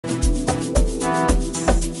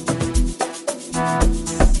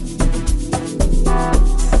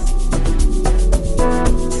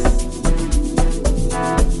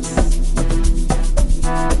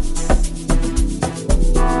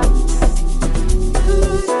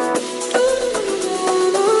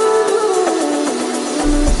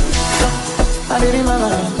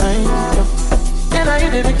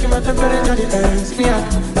they make you my temperature depends. Me, I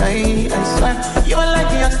swear, you are like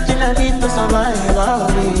the oxygen I need to survive. I'll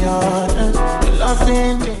be honest, your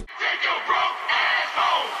loving me.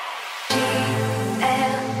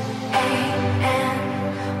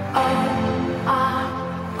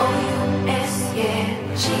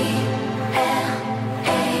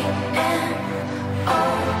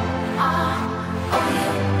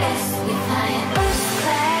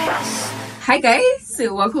 Hi guys,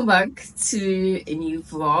 so welcome back to a new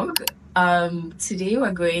vlog. Today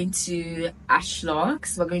we're going to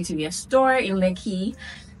Ashlocks. We're going to be a store in Lekki.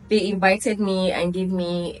 They invited me and gave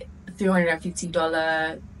me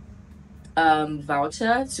 $350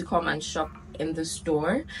 voucher to come and shop in the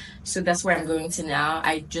store. So that's where I'm going to now.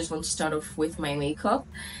 I just want to start off with my makeup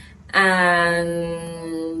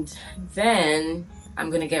and then I'm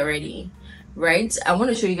gonna get ready. Right, I want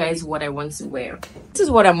to show you guys what I want to wear. This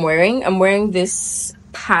is what I'm wearing. I'm wearing this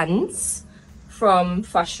pants from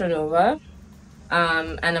Fashion Nova,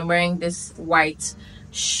 and I'm wearing this white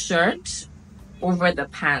shirt over the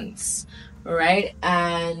pants, right,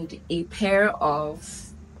 and a pair of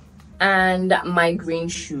my green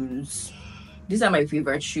shoes. These are my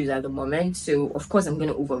favorite shoes at the moment, so of course I'm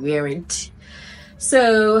gonna overwear it.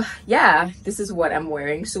 So yeah, this is what I'm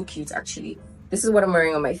wearing. So cute, actually. This is what I'm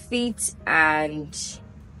wearing on my feet, and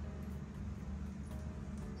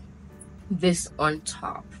this on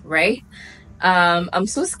top, right? I'm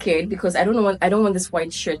so scared because I don't want this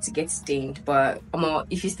white shirt to get stained, but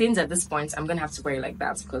if it stains at this point, I'm gonna have to wear it like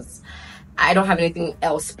that because I don't have anything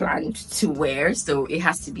else planned to wear, so it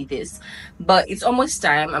has to be this. But it's almost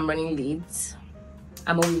time. I'm running late.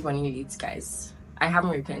 I'm always running late, guys. I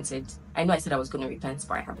haven't repented. I know I said I was going to repent,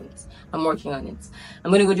 but I haven't. I'm working on it.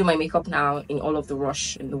 I'm going to go do my makeup now in all of the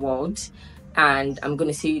rush in the world. And I'm going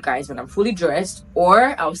to see you guys when I'm fully dressed.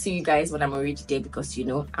 Or I'll see you guys when I'm already there because, you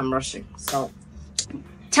know, I'm rushing. So,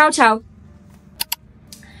 ciao, ciao.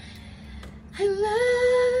 I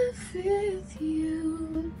love with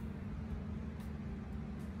you.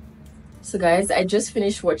 So guys, I just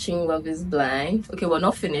finished watching Love is Blind. Okay, well,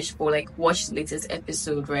 not finished, but like watched the latest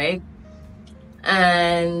episode, right?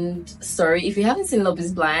 And sorry if you haven't seen Love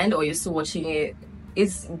is Blind or you're still watching it,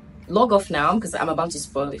 it's log off now because I'm about to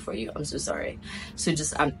spoil it for you. I'm so sorry. So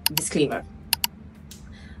just disclaimer.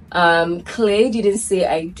 Clay didn't say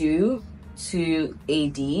I do to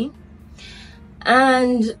AD,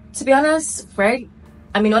 and to be honest, right,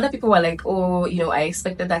 I mean, other people were like, oh, you know, I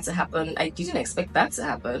expected that to happen. I didn't expect that to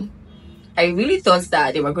happen. I really thought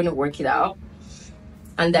that they were going to work it out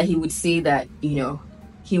and that he would say that, you know,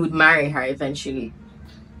 he would marry her eventually.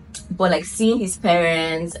 But like seeing his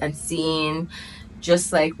parents and seeing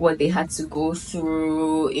just like what they had to go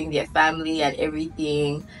through in their family and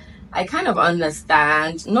everything, I kind of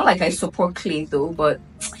understand. Not like I support Clay though, but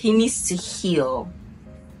he needs to heal.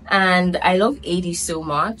 And I love AD so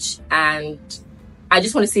much, and I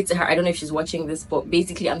just want to say to her, I don't know if she's watching this, but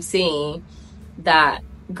basically I'm saying that,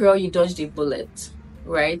 girl, you dodged a bullet,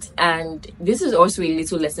 right? And this is also a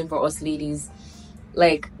little lesson for us ladies.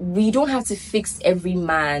 Like, we don't have to fix every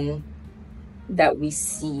man that we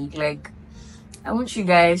see. Like, I want you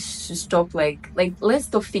guys to stop like let's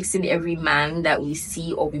stop fixing every man that we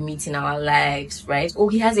see or we meet in our lives, right? Oh,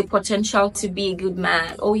 he has a potential to be a good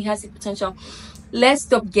man. Oh, he has a potential. Let's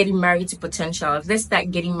stop getting married to potential. Let's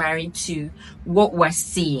start getting married to what we're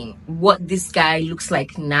seeing, what this guy looks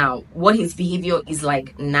like now, what his behavior is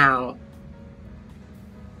like now.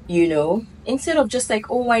 You know, instead of just like,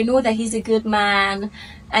 oh, I know that he's a good man,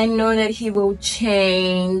 I know that he will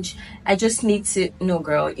change, I just need to. No,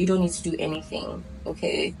 girl, you don't need to do anything.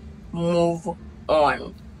 Okay, move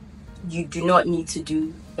on. You do not need to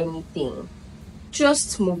do anything.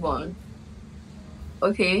 Just move on.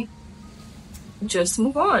 Okay, just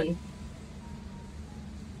move on.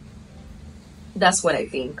 That's what I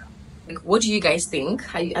think. Like, what do you guys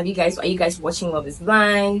think? Are you guys watching Love is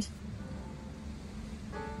Blind?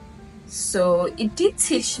 So it did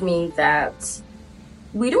teach me that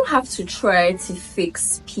we don't have to try to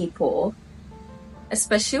fix people,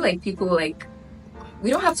 especially like people like, we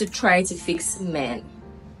don't have to try to fix men,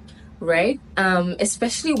 right?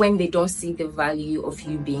 Especially when they don't see the value of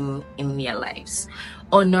you being in their lives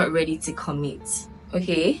or not ready to commit.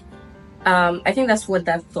 Okay, I think that's what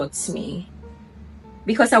that taught me,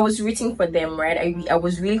 because I was rooting for them, right? I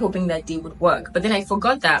was really hoping that they would work, but then I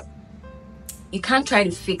forgot that you can't try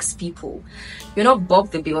to fix people. You're not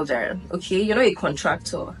Bob the Builder, okay? You're not a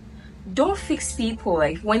contractor. Don't fix people.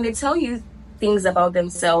 Like, when they tell you things about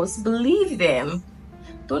themselves, believe them.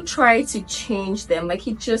 Don't try to change them. Like,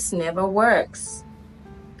 it just never works.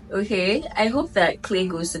 Okay, I hope that Clay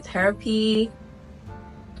goes to therapy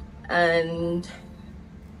and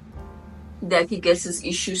that he gets his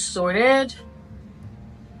issues sorted.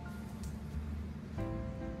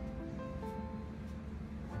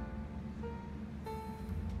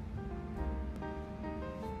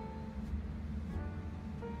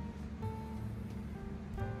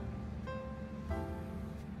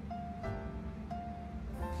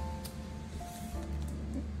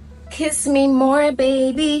 Kiss me more,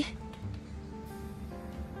 baby.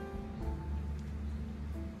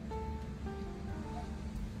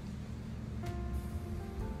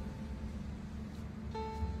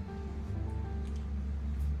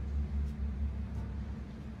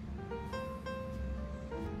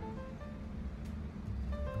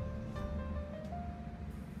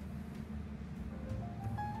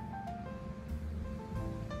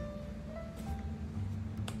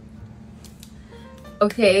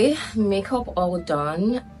 Okay, makeup all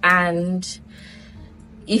done. And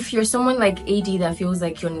if you're someone like AD that feels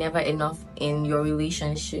like you're never enough in your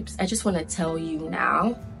relationships, I just want to tell you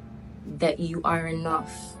now that you are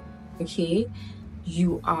enough. Okay,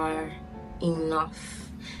 you are enough,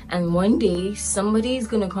 and one day somebody is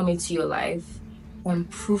gonna come into your life and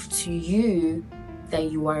prove to you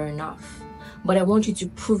that you are enough. But I want you to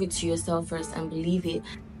prove it to yourself first and believe it,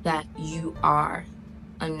 that you are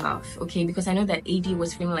enough. Okay, because I know that AD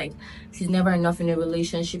was feeling like she's never enough in a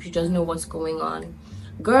relationship, she doesn't know what's going on.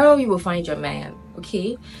 Girl, you will find your man.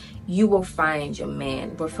 Okay, you will find your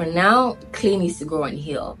man, but for now, Clay needs to go and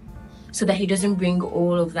heal so that he doesn't bring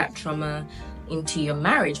all of that trauma into your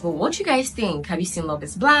marriage. But what you guys think? Have you seen Love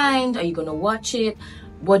is Blind? Are you gonna watch it?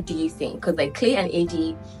 What do you think? Because like Clay and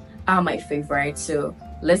AD are my favorite, so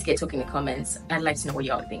let's get talking in the comments. I'd like to know what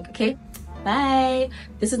y'all think. Okay, bye.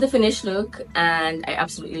 This is the finished look and I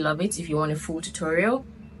absolutely love it. If you want a full tutorial,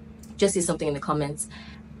 just say something in the comments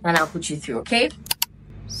and I'll put you through. Okay,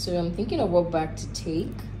 so I'm thinking of what bag to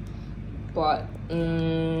take, but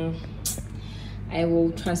I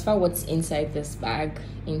will transfer what's inside this bag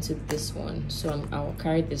into this one, so I'll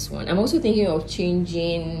carry this one. I'm also thinking of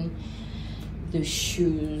changing the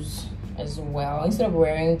shoes as well. Instead of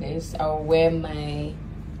wearing this, I'll wear my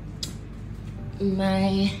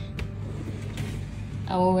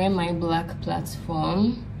black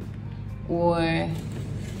platform, or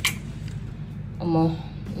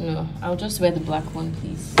no, I'll just wear the black one,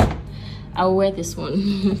 please. I'll wear this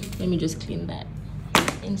one. Let me just clean that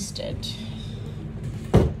instead.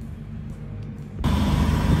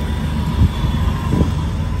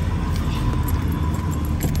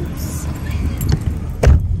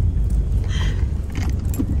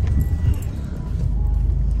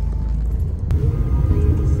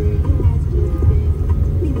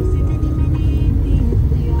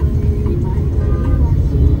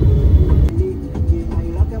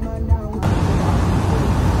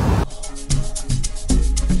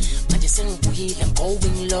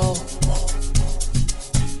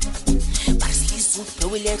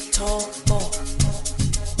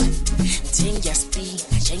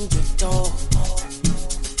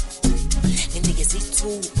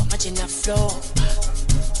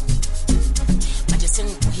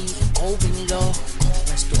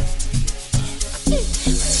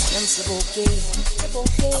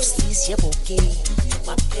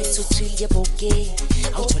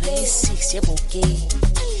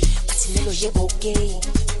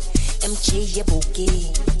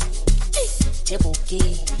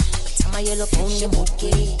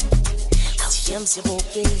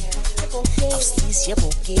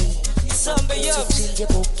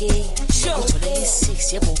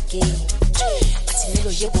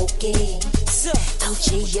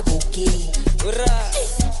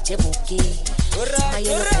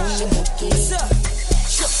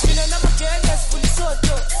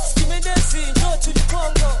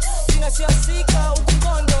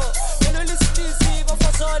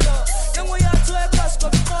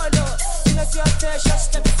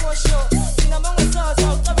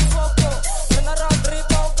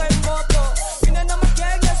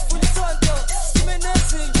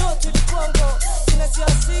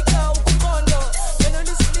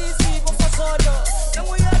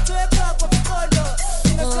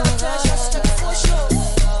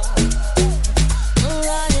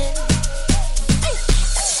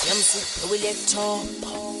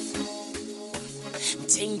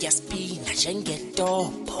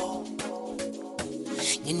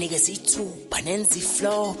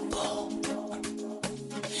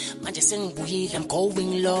 I'm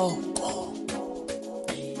going low,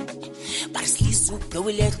 but it's super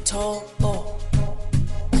little.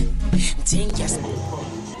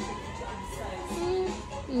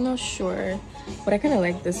 I'm not sure, but I kind of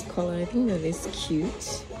like this color. I think that is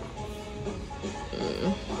cute.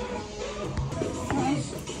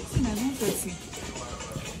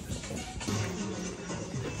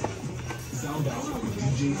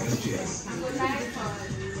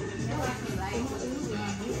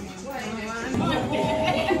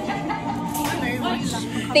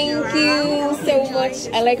 Thank you so much.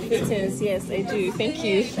 I like fittings. Yes, I do. Thank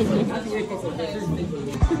you.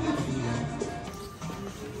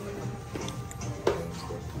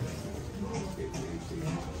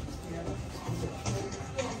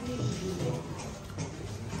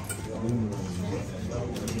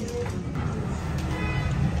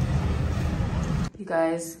 You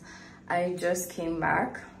guys, I just came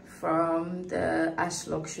back from the Ash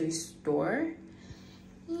Luxury store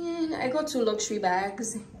and I got 2 luxury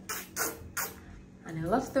bags and I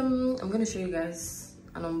love them. I'm gonna show you guys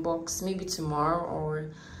an unbox maybe tomorrow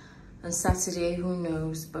or on Saturday, who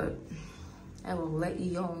knows, but I will let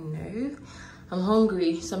you all know. I'm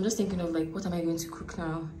hungry, so I'm just thinking of like, what am I going to cook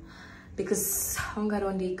now? Because hunger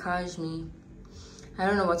don't catch me. I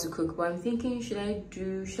don't know what to cook, but I'm thinking, should I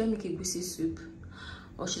make a goosey soup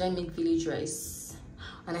or should I make village rice?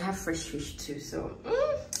 And I have fresh fish too, so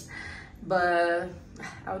but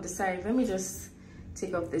I'll decide. Let me just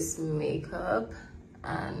take off this makeup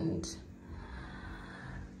and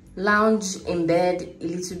lounge in bed a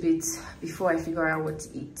little bit before I figure out what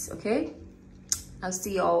to eat. Okay, I'll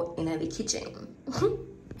see y'all in the kitchen.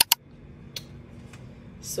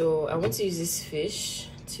 So I want to use this fish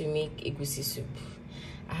to make a goosey soup.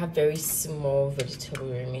 I have very small vegetable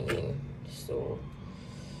remaining, so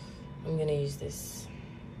I'm gonna use this.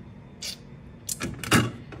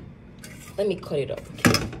 Let me cut it up,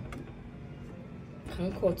 okay?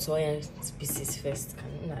 Can cut soy pieces first.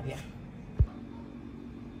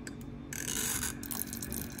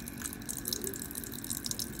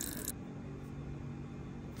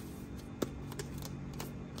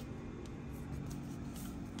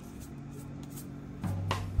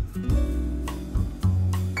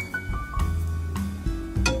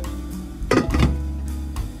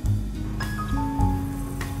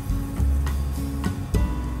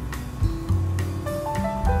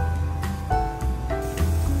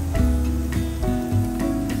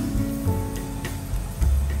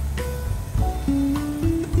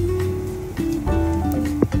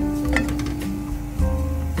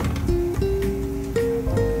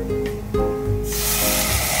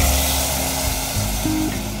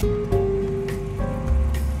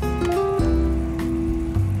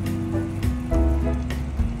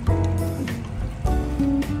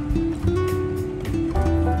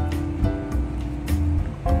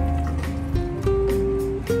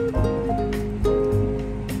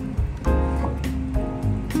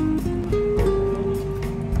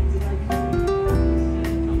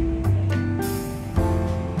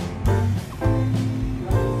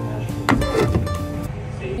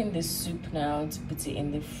 Now to put it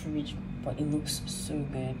in the fridge, but it looks so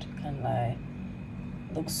good, can't lie.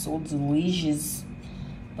 It looks so delicious.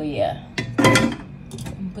 But yeah,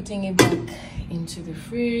 I'm putting it back into the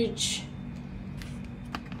fridge,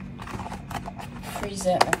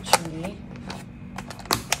 freezer actually,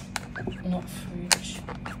 not fridge.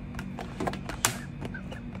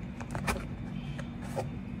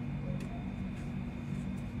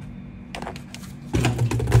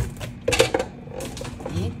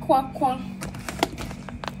 Quack quack.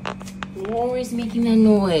 Always making a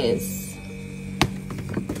noise.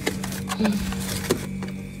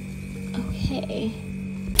 Okay.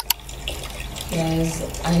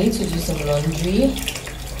 Guys, I need to do some laundry.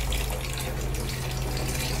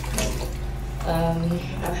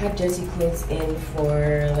 I've had dirty clothes in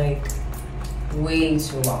for like way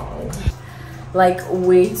too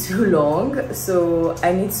long. So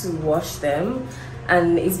I need to wash them.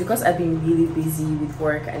 And it's because I've been really busy with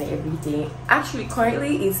work and everything. Actually,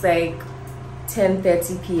 currently it's like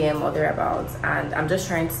 10:30 p.m. or thereabouts, and I'm just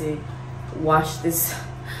trying to wash this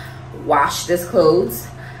clothes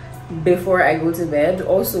before I go to bed.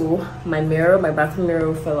 Also, my bathroom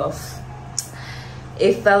mirror fell off.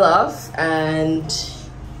 It fell off, and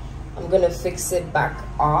I'm gonna fix it back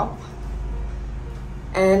up.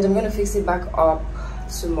 And I'm gonna fix it back up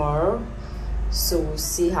tomorrow. So we'll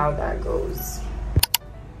see how that goes.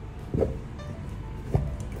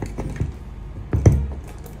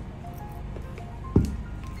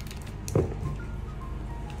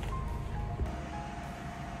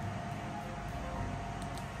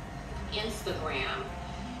 Instagram,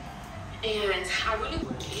 and I really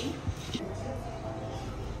looking.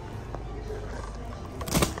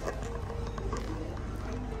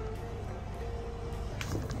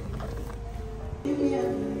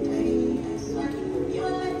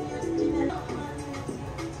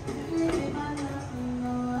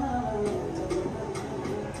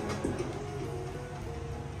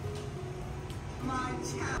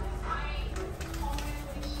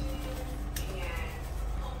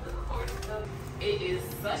 It is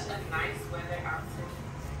such a nice weather outside.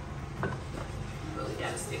 Really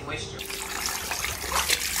gotta stay moisture.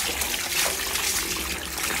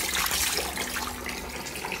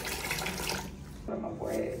 For my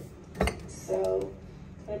forehead. So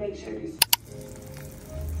I make sure these.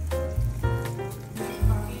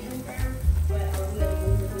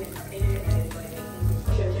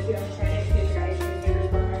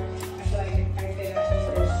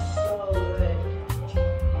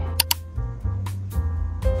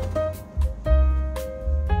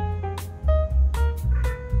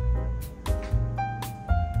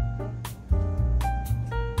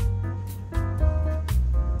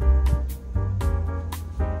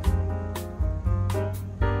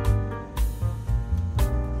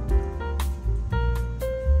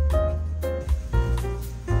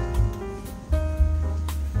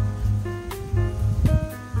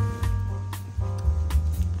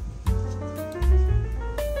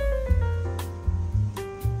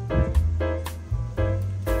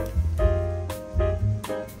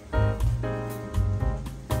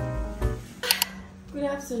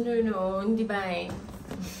 Afternoon, divine.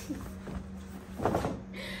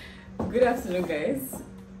 Good afternoon, guys.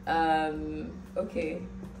 Okay,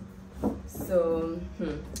 so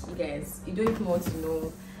you guys, you don't even want to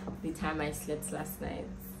know the time I slept last night,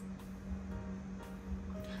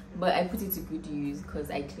 but I put it to good use because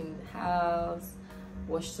I cleaned the house,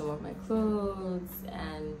 washed some of my clothes,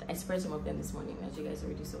 and I spread some of them this morning, as you guys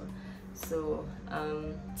already saw. So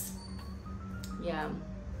yeah,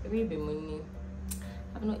 really been money.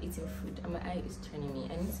 I'm not eating food and my eye is turning me.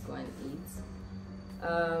 I need to go and eat.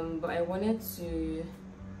 But I wanted to.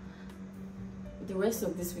 The rest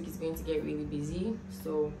of this week is going to get really busy,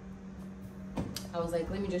 so I was like,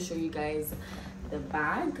 let me just show you guys the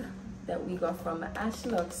bag that we got from Ash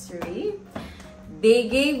Luxury. They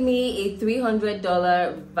gave me a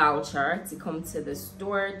 $300 voucher to come to the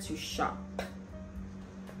store to shop.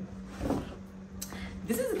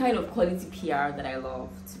 This is the kind of quality PR that I love,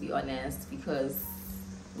 to be honest, because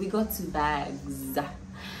we got 2 bags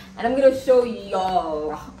and I'm gonna show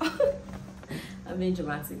y'all. I'm being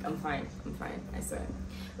dramatic. I'm fine, I swear.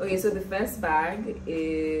 Okay, so the first bag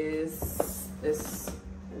is this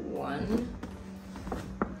one.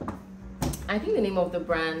 I think the name of the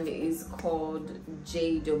brand is called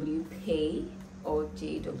GRWM or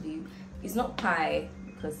JW. It's not Pi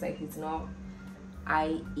because like it's not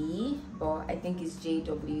IE, but I think it's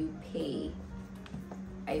GRWM.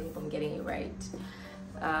 I hope I'm getting it right.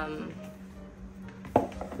 I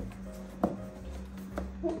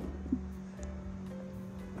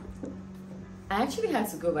actually had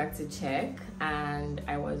to go back to check and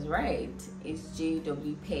I was right. It's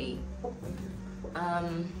GRWM.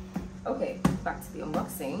 Okay, back to the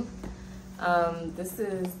unboxing. This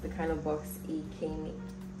is the kind of box it came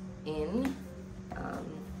in.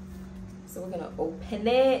 So we're gonna open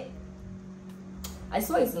it. I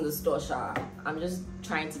saw it in the store shop. I'm just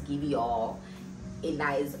trying to give you all a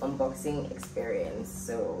nice unboxing experience.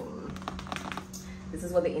 So this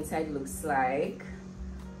is what the inside looks like.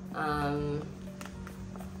 And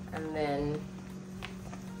then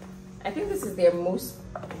I think this is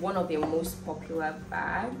one of their most popular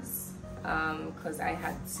bags, because I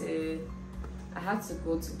had to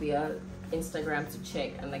go to their Instagram to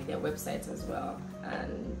check and like their website as well.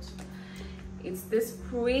 And it's this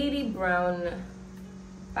pretty brown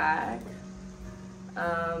bag.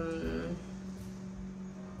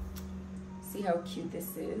 See how cute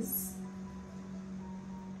this is?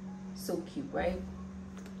 So cute, right?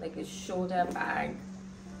 Like a shoulder bag.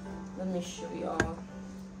 Let me show y'all.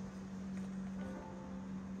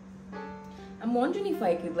 I'm wondering if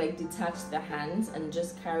I could like detach the hands and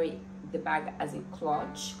just carry the bag as a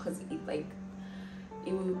clutch, because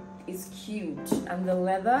it's cute. And the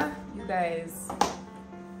leather, you guys,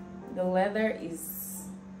 the leather is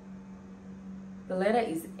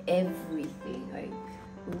everything. Like,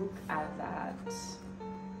 look at that.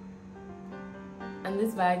 And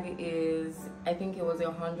this bag is, I think it was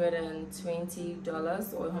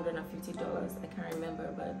 $120 or $150. I can't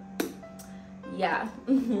remember, but yeah.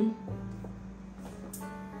 And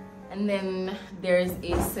then there's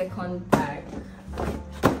a second bag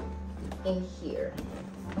in here.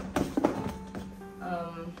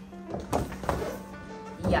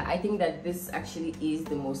 Yeah, I think that this actually is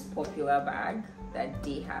the most popular bag that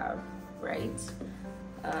they have, right?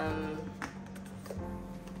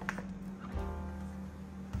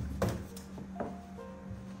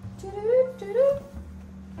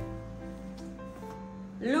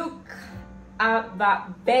 Look at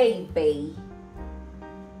that baby.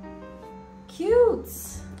 Cute.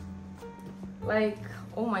 Like,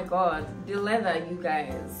 oh my god, the leather, you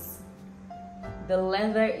guys. The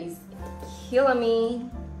leather is killing me.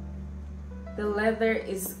 The leather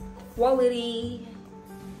is quality.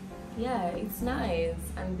 Yeah, it's nice.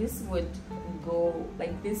 And this would go,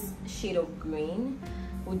 like this shade of green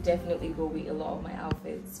would definitely go with a lot of my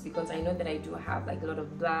outfits, because I know that I do have like a lot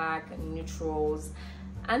of black and neutrals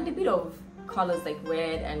and a bit of colors like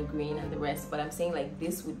red and green and the rest, but I'm saying like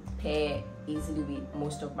this would pair easily with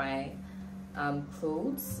most of my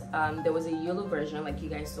clothes. There was a yellow version like you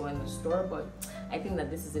guys saw in the store, but I think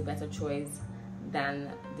that this is a better choice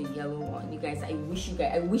than the yellow one. You guys, I wish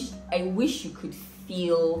you could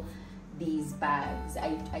feel these bags.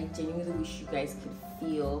 I genuinely wish you guys could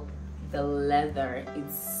feel the leather.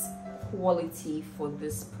 It's quality for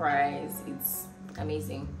this price. It's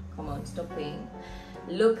amazing. Come on, stop playing.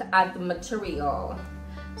 Look at the material.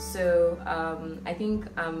 So I think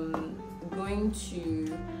I'm going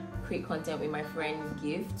to create content with my friend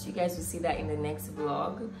Gift. You guys will see that in the next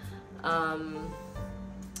vlog. And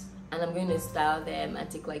I'm going to style them and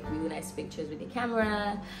take like really nice pictures with the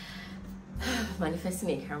camera. Manifesting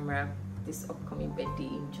a camera this upcoming birthday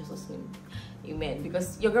in Jesus' name, amen,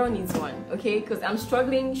 because your girl needs one, okay? Because I'm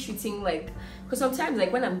struggling shooting, like, because sometimes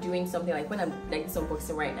like when I'm doing something, like when I'm like this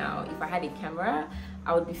unboxing right now, if I had a camera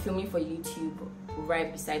I would be filming for YouTube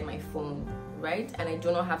right beside my phone, right? And I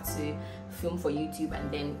do not have to film for YouTube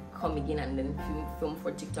and then come again and then film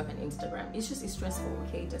for TikTok and Instagram. It's stressful,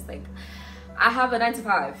 okay? Just like I have a 9 to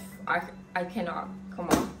 5. I cannot, come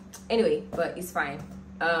on. Anyway, but it's fine.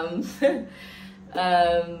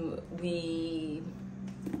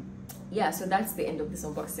 Yeah, so that's the end of this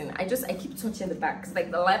unboxing. I keep touching the back because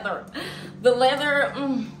like the leather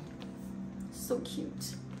so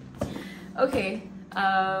cute. Okay,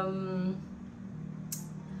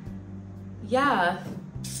 yeah,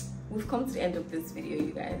 we've come to the end of this video,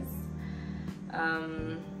 you guys.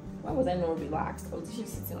 Why was I not relaxed? I was usually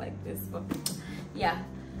sitting like this, but yeah.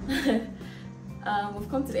 We've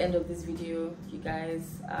come to the end of this video, you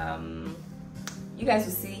guys. You guys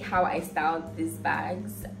will see how I styled these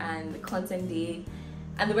bags and the content day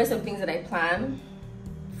and the rest of the things that I plan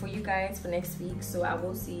for you guys for next week. So I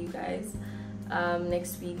will see you guys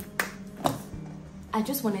next week. I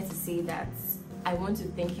just wanted to say that I want to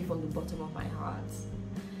thank you from the bottom of my heart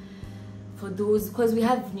for those, because we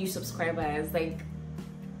have new subscribers. Like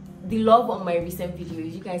the love on my recent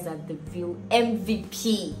videos, you guys are the real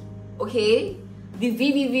MVP, okay? The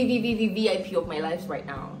VIP of my life right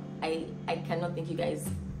now. I cannot thank you guys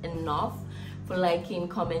enough for liking,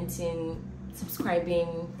 commenting,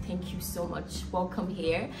 subscribing. Thank you so much. Welcome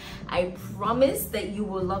here. I promise that you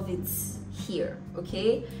will love it here,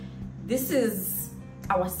 okay? This is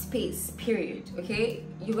our space, period, okay?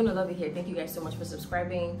 You're gonna love it here. Thank you guys so much for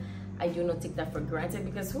subscribing. I do not take that for granted,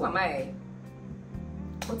 because who am I?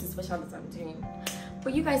 What is special that I'm doing?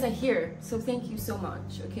 But you guys are here, so thank you so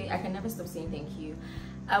much, okay? I can never stop saying thank you.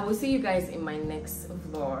 I will see you guys in my next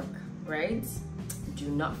vlog, right? Do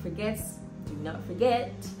not forget,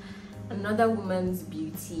 another woman's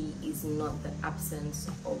beauty is not the absence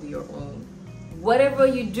of your own. Whatever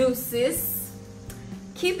you do, sis,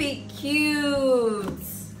 keep it cute.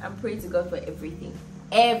 I'm praying to God for everything.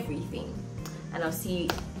 And I'll see you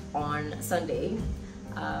on Sunday.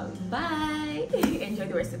 Bye. Enjoy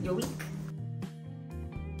the rest of your week.